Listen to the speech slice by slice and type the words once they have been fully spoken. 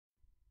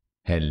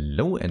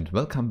Hello and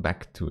welcome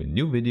back to a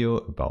new video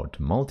about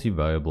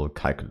multivariable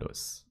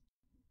calculus.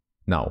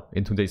 Now,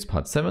 in today's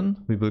part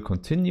 7, we will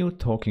continue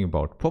talking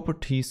about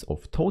properties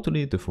of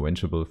totally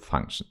differentiable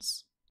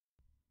functions.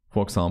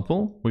 For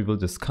example, we will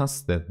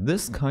discuss that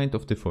this kind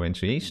of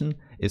differentiation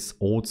is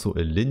also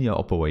a linear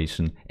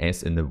operation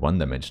as in the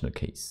one-dimensional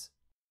case.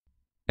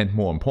 And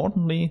more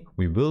importantly,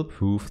 we will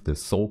prove the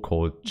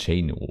so-called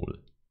chain rule.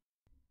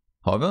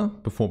 However,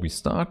 before we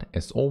start,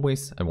 as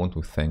always, I want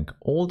to thank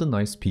all the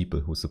nice people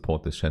who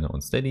support this channel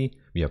on Steady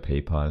via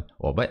PayPal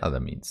or by other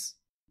means.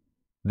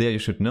 There you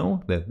should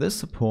know that this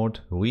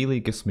support really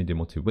gives me the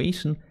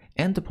motivation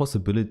and the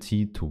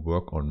possibility to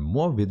work on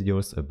more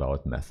videos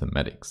about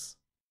mathematics.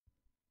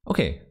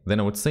 Okay,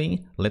 then I would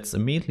say let's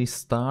immediately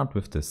start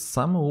with the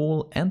sum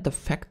rule and the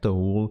factor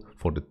rule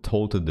for the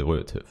total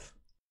derivative.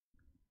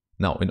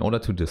 Now, in order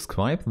to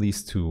describe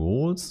these two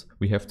rules,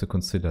 we have to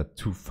consider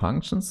two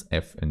functions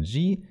f and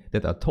g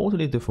that are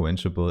totally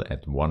differentiable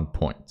at one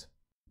point.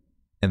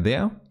 And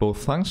there,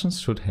 both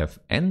functions should have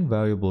n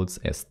variables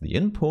as the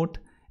input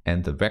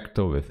and a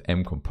vector with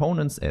m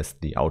components as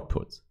the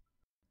output.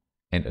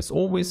 And as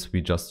always,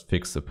 we just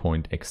fix a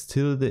point x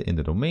tilde in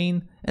the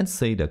domain and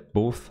say that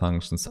both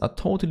functions are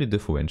totally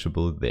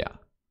differentiable there.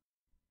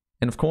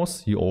 And of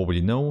course, you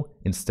already know,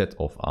 instead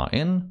of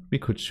Rn, we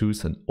could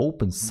choose an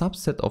open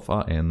subset of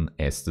Rn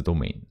as the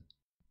domain.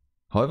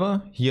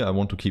 However, here I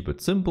want to keep it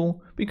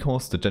simple,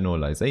 because the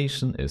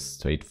generalization is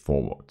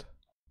straightforward.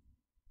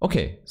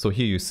 Okay, so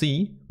here you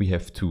see, we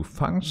have two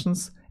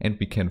functions and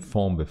we can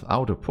form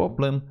without a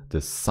problem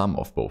the sum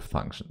of both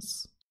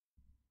functions.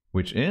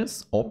 Which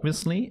is,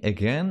 obviously,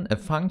 again a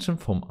function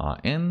from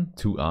Rn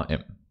to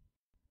Rm.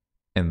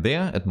 And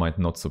there it might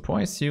not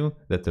surprise you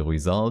that the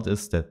result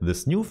is that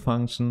this new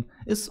function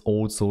is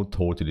also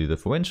totally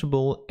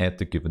differentiable at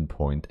the given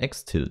point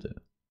x tilde.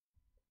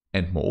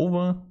 And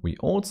moreover, we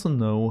also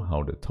know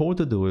how the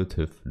total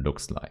derivative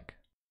looks like.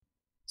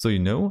 So you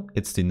know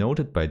it's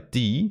denoted by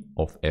d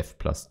of f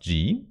plus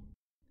g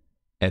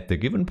at the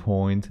given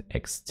point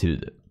x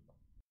tilde.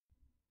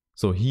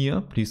 So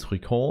here, please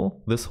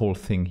recall, this whole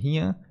thing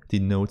here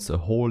denotes a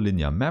whole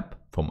linear map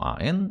from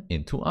Rn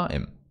into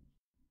Rm.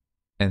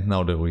 And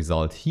now the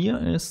result here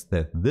is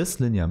that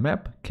this linear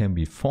map can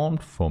be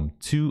formed from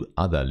two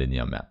other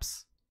linear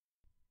maps.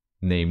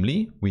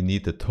 Namely, we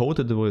need the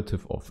total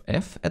derivative of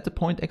f at the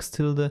point x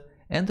tilde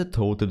and the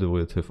total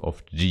derivative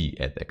of g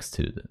at x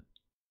tilde.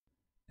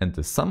 And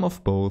the sum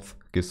of both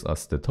gives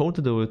us the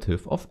total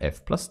derivative of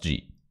f plus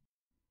g.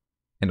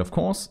 And of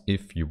course,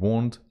 if you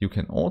want, you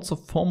can also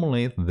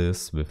formulate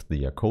this with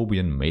the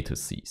Jacobian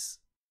matrices.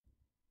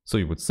 So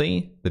you would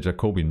say the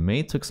Jacobian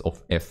matrix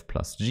of f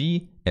plus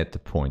g at the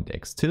point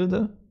x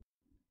tilde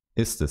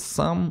is the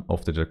sum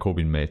of the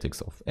Jacobian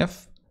matrix of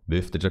f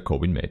with the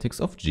Jacobian matrix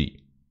of g.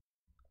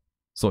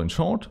 So in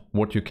short,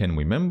 what you can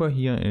remember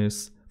here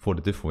is, for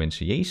the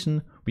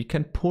differentiation, we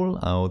can pull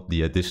out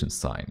the addition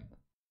sign.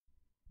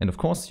 And of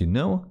course, you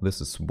know,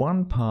 this is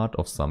one part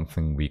of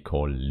something we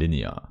call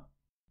linear.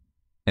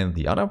 And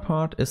the other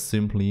part is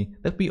simply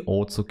that we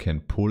also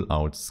can pull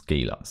out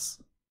scalars.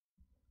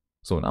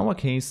 So in our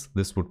case,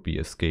 this would be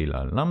a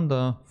scalar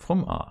lambda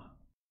from R.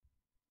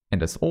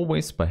 And as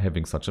always, by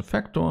having such a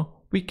factor,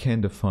 we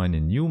can define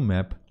a new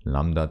map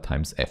lambda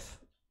times f.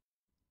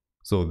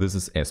 So this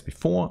is, as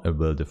before, a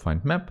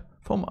well-defined map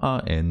from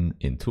Rn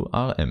into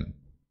Rm.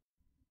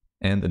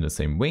 And in the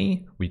same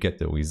way, we get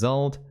the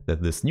result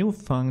that this new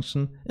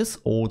function is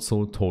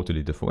also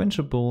totally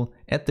differentiable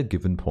at the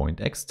given point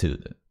x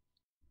tilde.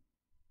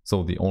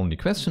 So the only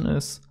question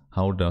is,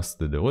 how does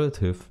the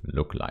derivative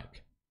look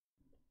like?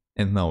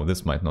 And now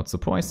this might not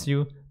surprise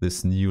you,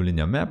 this new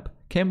linear map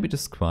can be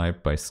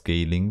described by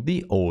scaling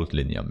the old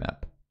linear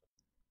map.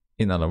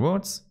 In other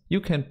words, you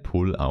can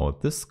pull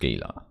out the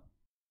scalar.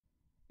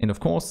 And of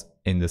course,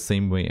 in the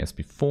same way as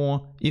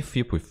before, if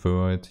you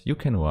prefer it, you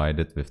can write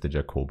it with the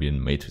Jacobian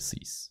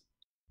matrices.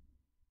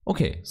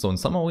 Okay, so in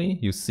summary,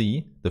 you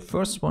see, the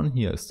first one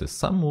here is the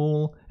sum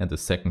rule and the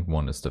second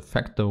one is the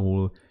factor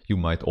rule you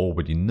might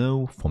already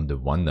know from the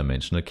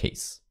one-dimensional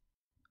case.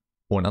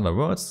 Or in other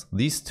words,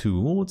 these two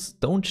rules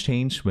don't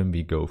change when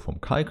we go from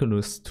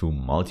calculus to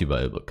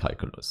multivariable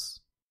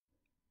calculus.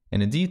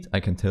 And indeed, I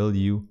can tell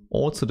you,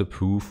 also the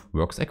proof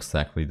works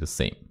exactly the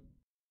same.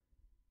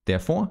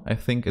 Therefore, I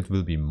think it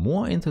will be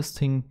more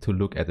interesting to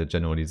look at a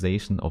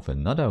generalization of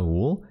another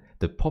rule,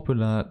 the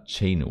popular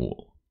chain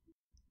rule.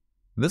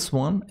 This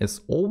one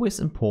is always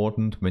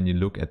important when you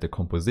look at the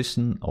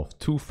composition of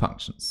two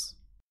functions.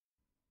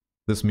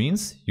 This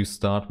means you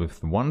start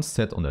with one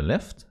set on the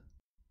left,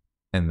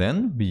 and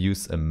then we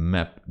use a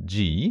map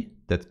G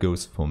that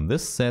goes from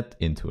this set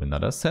into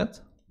another set.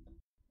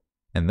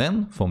 And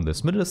then from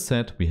this middle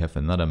set we have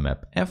another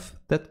map F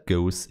that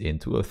goes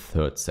into a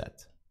third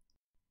set.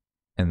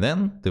 And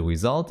then the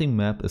resulting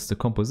map is the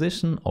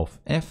composition of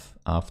F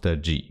after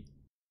G.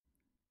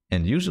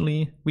 And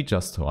usually we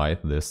just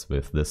write this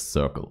with this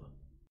circle.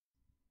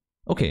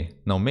 Okay,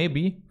 now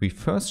maybe we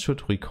first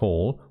should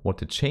recall what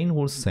the chain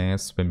rule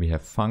says when we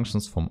have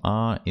functions from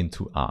R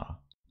into R.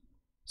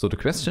 So the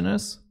question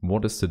is,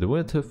 what is the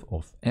derivative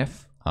of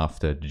f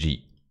after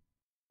g?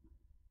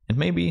 And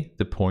maybe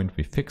the point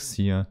we fix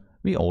here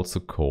we also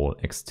call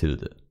x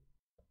tilde.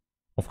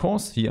 Of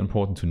course, here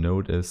important to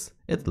note is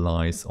it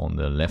lies on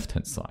the left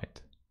hand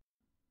side.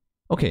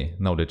 Okay,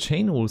 now the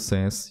chain rule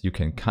says you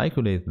can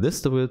calculate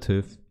this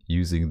derivative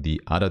using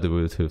the other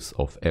derivatives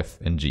of f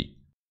and g.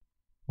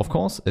 Of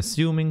course,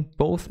 assuming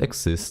both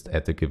exist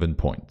at a given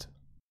point.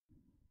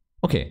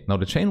 Okay, now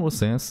the chain rule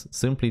says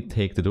simply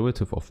take the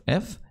derivative of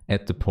f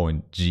at the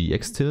point g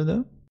x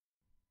tilde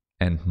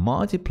and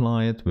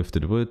multiply it with the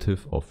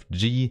derivative of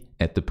g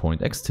at the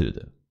point x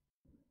tilde.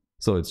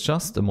 So it's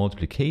just a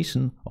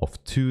multiplication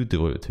of two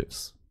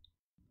derivatives.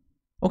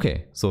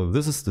 Okay, so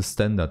this is the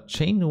standard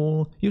chain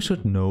rule you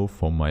should know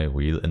from my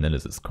real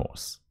analysis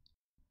course.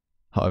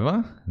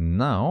 However,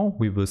 now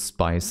we will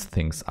spice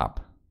things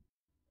up.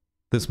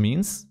 This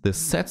means the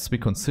sets we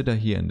consider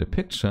here in the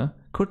picture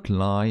could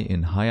lie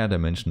in higher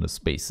dimensional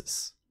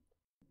spaces.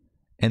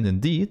 And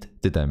indeed,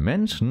 the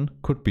dimension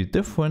could be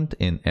different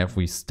in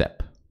every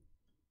step.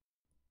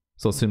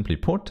 So simply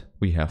put,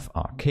 we have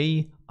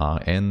Rk,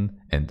 Rn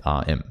and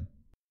Rm.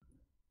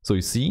 So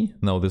you see,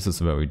 now this is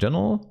very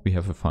general. We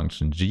have a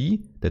function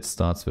g that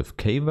starts with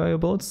k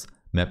variables,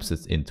 maps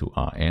it into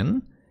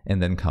Rn,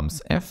 and then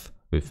comes f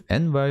with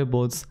n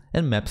variables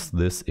and maps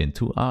this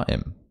into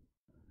Rm.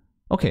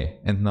 Okay,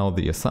 and now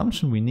the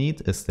assumption we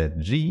need is that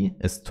g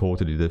is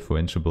totally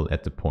differentiable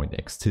at the point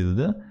x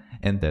tilde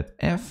and that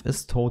f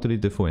is totally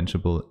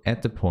differentiable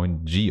at the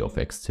point g of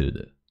x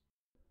tilde.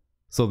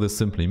 So this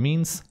simply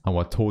means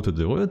our total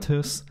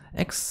derivatives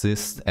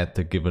exist at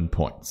the given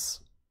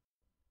points.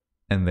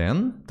 And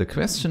then the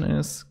question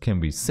is,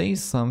 can we say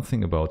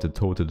something about the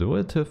total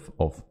derivative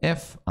of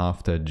f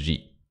after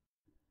g?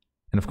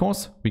 And of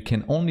course, we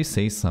can only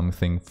say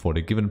something for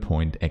the given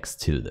point x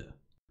tilde.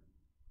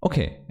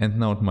 Okay, and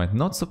now it might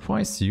not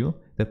surprise you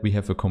that we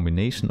have a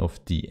combination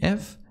of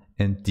df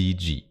and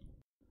dg.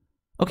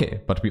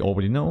 Okay, but we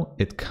already know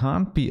it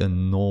can't be a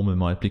normal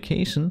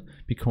multiplication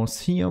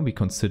because here we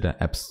consider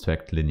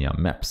abstract linear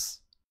maps.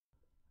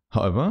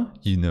 However,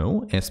 you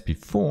know, as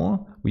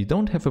before, we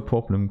don't have a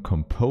problem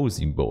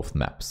composing both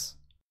maps.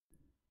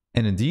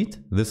 And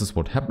indeed, this is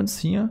what happens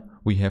here.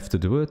 We have the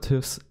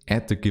derivatives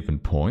at the given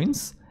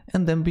points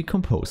and then we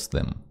compose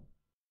them.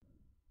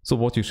 So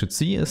what you should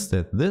see is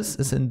that this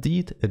is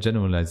indeed a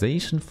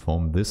generalization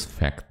from this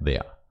fact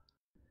there.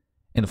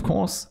 And of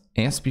course,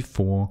 as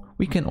before,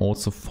 we can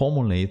also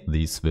formulate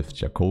these with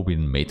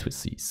Jacobian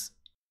matrices.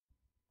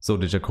 So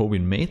the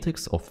Jacobian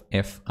matrix of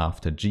f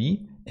after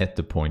g at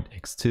the point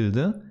x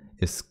tilde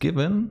is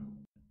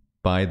given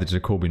by the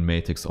Jacobian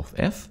matrix of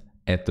f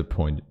at the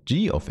point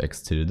g of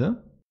x tilde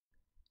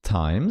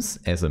times,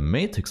 as a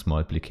matrix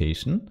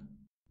multiplication,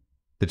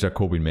 the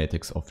Jacobian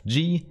matrix of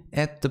g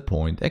at the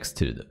point x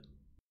tilde.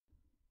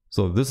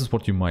 So this is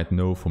what you might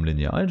know from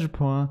linear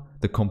algebra.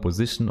 The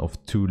composition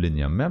of two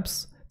linear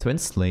maps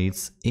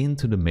translates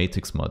into the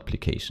matrix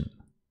multiplication.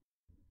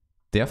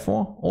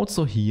 Therefore,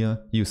 also here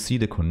you see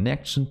the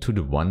connection to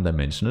the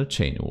one-dimensional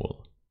chain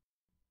rule.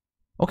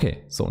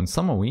 Okay, so in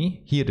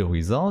summary, here the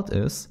result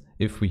is,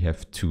 if we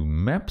have two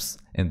maps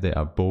and they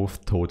are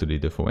both totally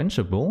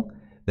differentiable,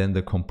 then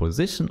the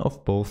composition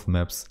of both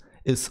maps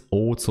is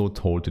also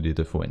totally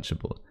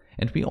differentiable.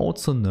 And we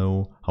also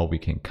know how we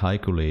can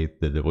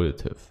calculate the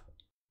derivative.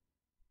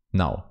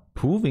 Now,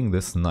 proving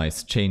this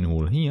nice chain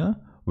rule here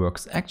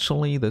works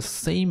actually the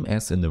same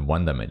as in the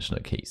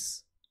one-dimensional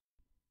case.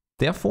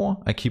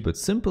 Therefore, I keep it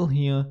simple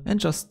here and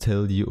just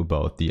tell you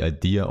about the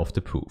idea of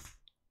the proof.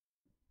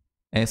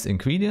 As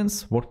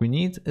ingredients, what we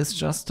need is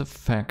just the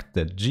fact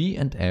that g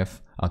and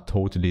f are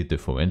totally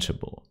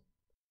differentiable.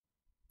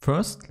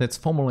 First, let's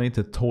formulate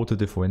the total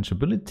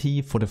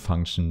differentiability for the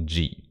function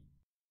g.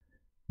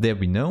 There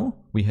we know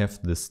we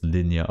have this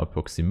linear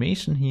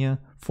approximation here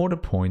for the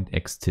point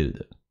x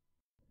tilde.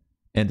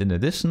 And in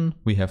addition,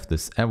 we have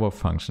this error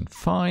function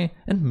phi,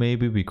 and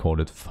maybe we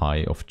call it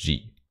phi of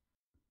g.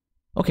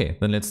 Okay,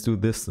 then let's do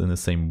this in the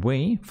same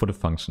way for the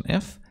function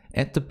f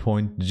at the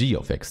point g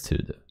of x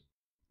tilde.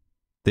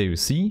 There you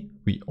see,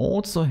 we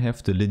also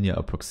have the linear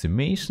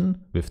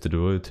approximation with the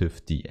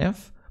derivative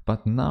df,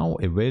 but now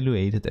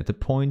evaluated at the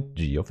point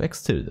g of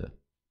x tilde.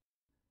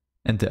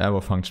 And the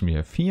error function we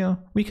have here,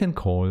 we can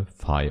call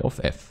phi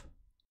of f.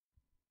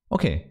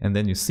 Okay, and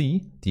then you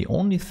see, the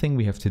only thing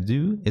we have to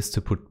do is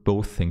to put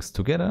both things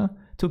together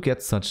to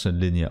get such a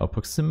linear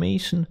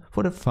approximation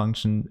for the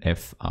function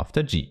f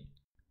after g.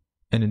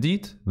 And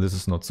indeed, this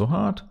is not so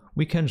hard,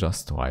 we can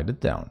just write it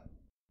down.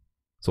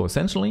 So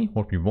essentially,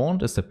 what we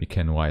want is that we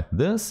can write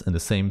this in the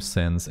same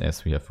sense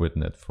as we have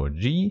written it for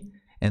g,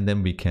 and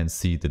then we can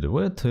see the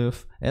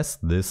derivative as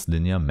this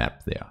linear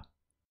map there.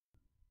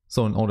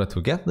 So in order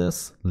to get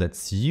this,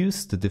 let's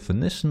use the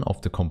definition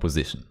of the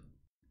composition.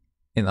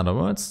 In other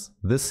words,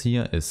 this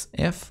here is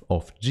f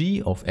of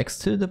g of x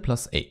tilde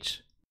plus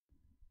h.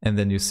 And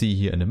then you see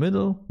here in the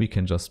middle, we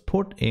can just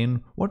put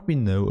in what we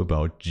know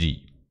about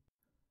g.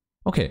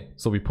 Okay,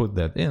 so we put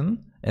that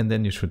in, and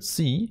then you should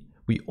see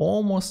we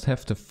almost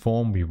have the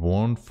form we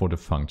want for the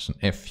function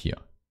f here.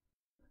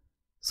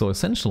 So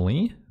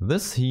essentially,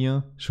 this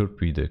here should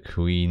be the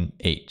queen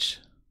h.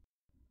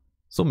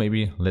 So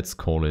maybe let's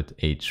call it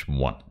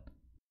h1.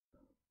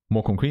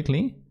 More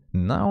concretely,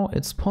 now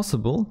it's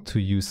possible to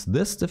use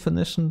this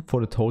definition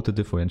for the total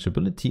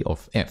differentiability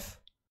of f.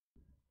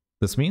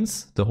 This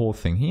means the whole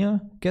thing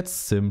here gets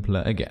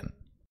simpler again.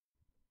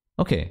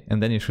 Okay,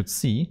 and then you should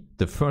see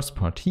the first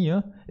part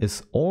here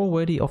is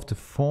already of the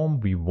form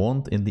we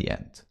want in the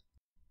end.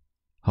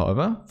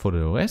 However, for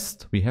the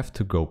rest we have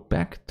to go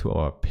back to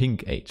our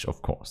pink h,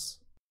 of course.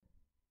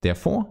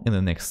 Therefore, in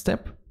the next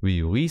step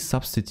we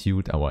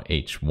resubstitute our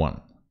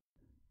h1.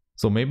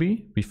 So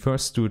maybe we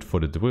first do it for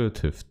the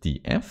derivative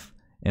df,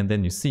 and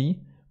then you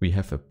see we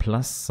have a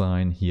plus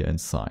sign here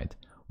inside,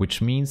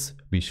 which means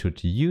we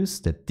should use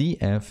that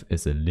df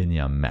is a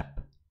linear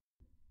map.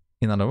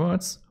 In other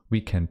words,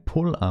 we can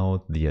pull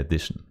out the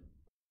addition.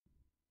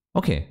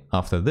 Okay,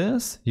 after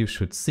this you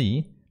should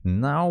see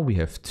now we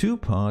have two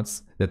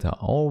parts that are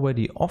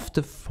already of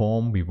the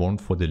form we want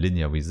for the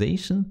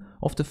linearization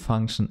of the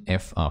function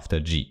f after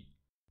g.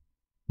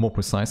 More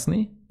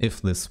precisely,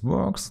 if this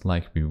works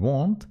like we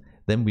want,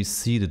 then we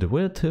see the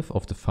derivative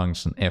of the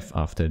function f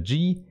after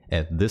g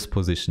at this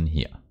position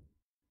here.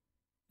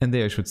 And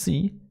there you should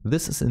see,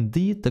 this is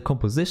indeed the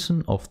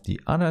composition of the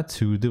other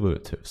two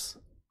derivatives.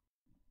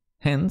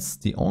 Hence,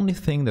 the only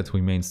thing that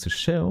remains to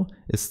show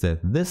is that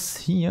this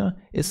here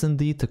is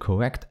indeed the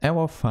correct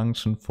error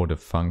function for the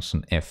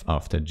function f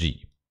after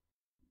g.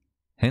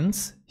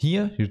 Hence,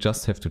 here you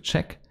just have to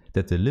check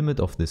that the limit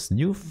of this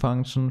new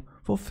function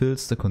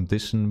fulfills the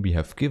condition we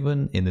have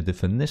given in the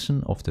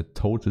definition of the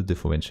total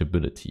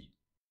differentiability.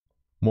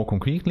 More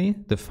concretely,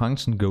 the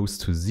function goes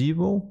to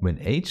 0 when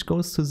h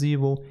goes to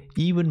 0,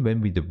 even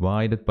when we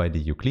divide it by the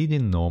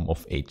Euclidean norm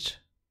of h.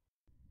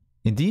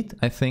 Indeed,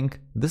 I think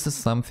this is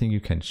something you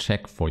can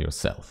check for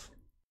yourself.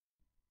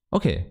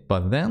 Okay,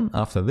 but then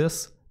after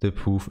this, the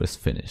proof is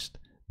finished.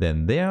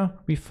 Then there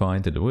we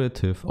find the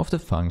derivative of the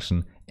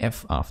function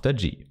f after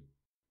g.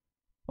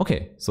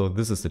 Okay, so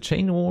this is the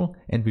chain rule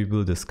and we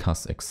will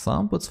discuss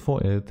examples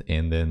for it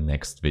in the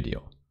next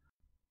video.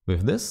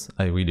 With this,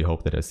 I really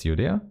hope that I see you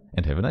there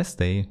and have a nice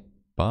day.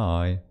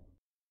 Bye!